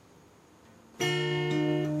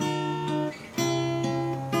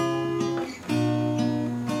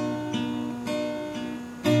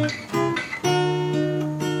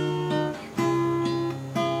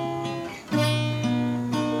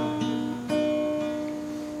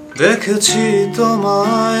দেখেছি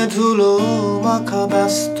তোমায় ধুলো মাখা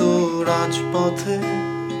ব্যস্ত রাজপথে,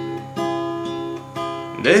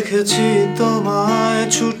 দেখেছি তোমায়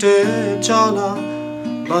ছুটে চলা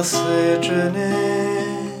বাসে ট্রেনে,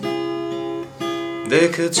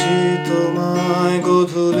 দেখেছি তোমায়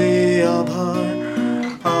গোধূলি আভার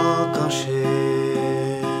আকাশে,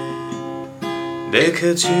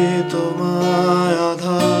 দেখেছি তোমায়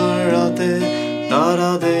আধার রাতে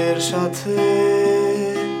তারাদের সাথে।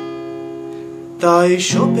 তাই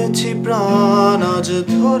সপেছি প্রাণ, আজ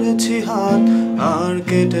ধরেছি হাত, আর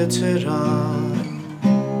কেটেছে রাত।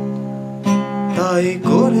 তাই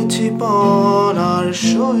করেছি পণ, আর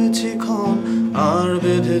সয়েছি ক্ষণ, আর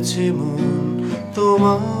বেঁধেছি মন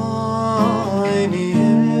তোমায় নিয়ে।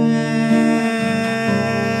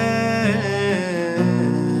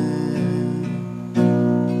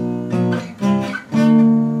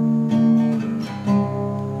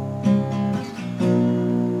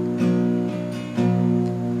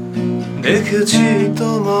 দেখেছি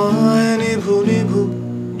তোমায় নিভু নিভু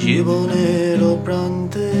জীবনের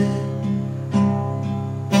প্রান্তে,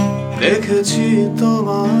 দেখেছি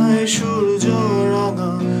তোমায় সূর্য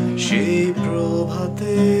রাঙা সেই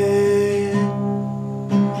প্রভাতে,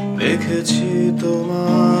 দেখেছি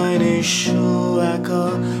তোমায় নিঃস্ব একা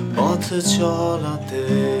পথ চলাতে,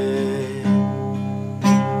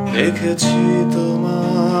 দেখেছি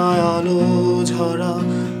তোমায় আলো ঝরা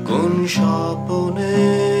কোন স্বপ্নে,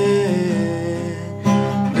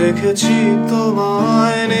 দেখেছি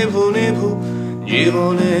তোমায় নিভু নিভু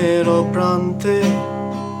জীবনের প্রান্তে,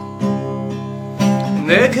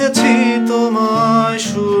 দেখেছি তোমায়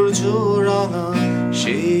সূর্য রাঙা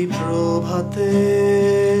সেই প্রভাতে,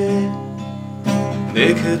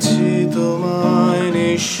 দেখেছি তোমায়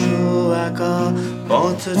নিঃস্ব একা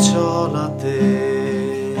পথ চলাতে,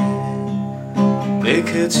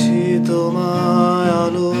 দেখেছি তোমায়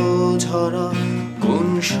আলো ঝরা কোন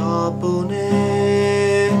স্বপ্নে।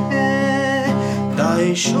 তাই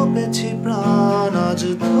সপেছি প্রাণ, আজ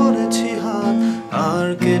ধরেছি হাত, আর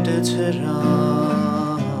কেটেছে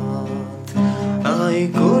রাত। তাই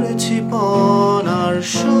করেছি পণ, আর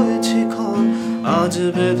সয়েছি ক্ষণ, আজ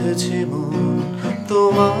বেঁধেছি মন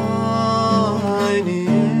তোমায়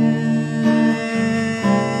নিয়ে।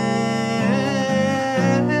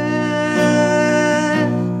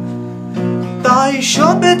 তাই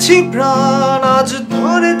সপেছি প্রাণ, আজ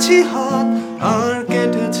ধরেছি হাত, আর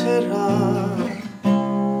কেটেছে রাত।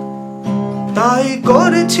 তাই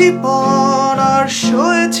করেছি পণ, আর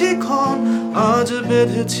সয়েছি ক্ষণ, আজ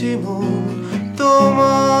বেঁধেছি মন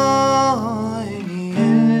তোমায়।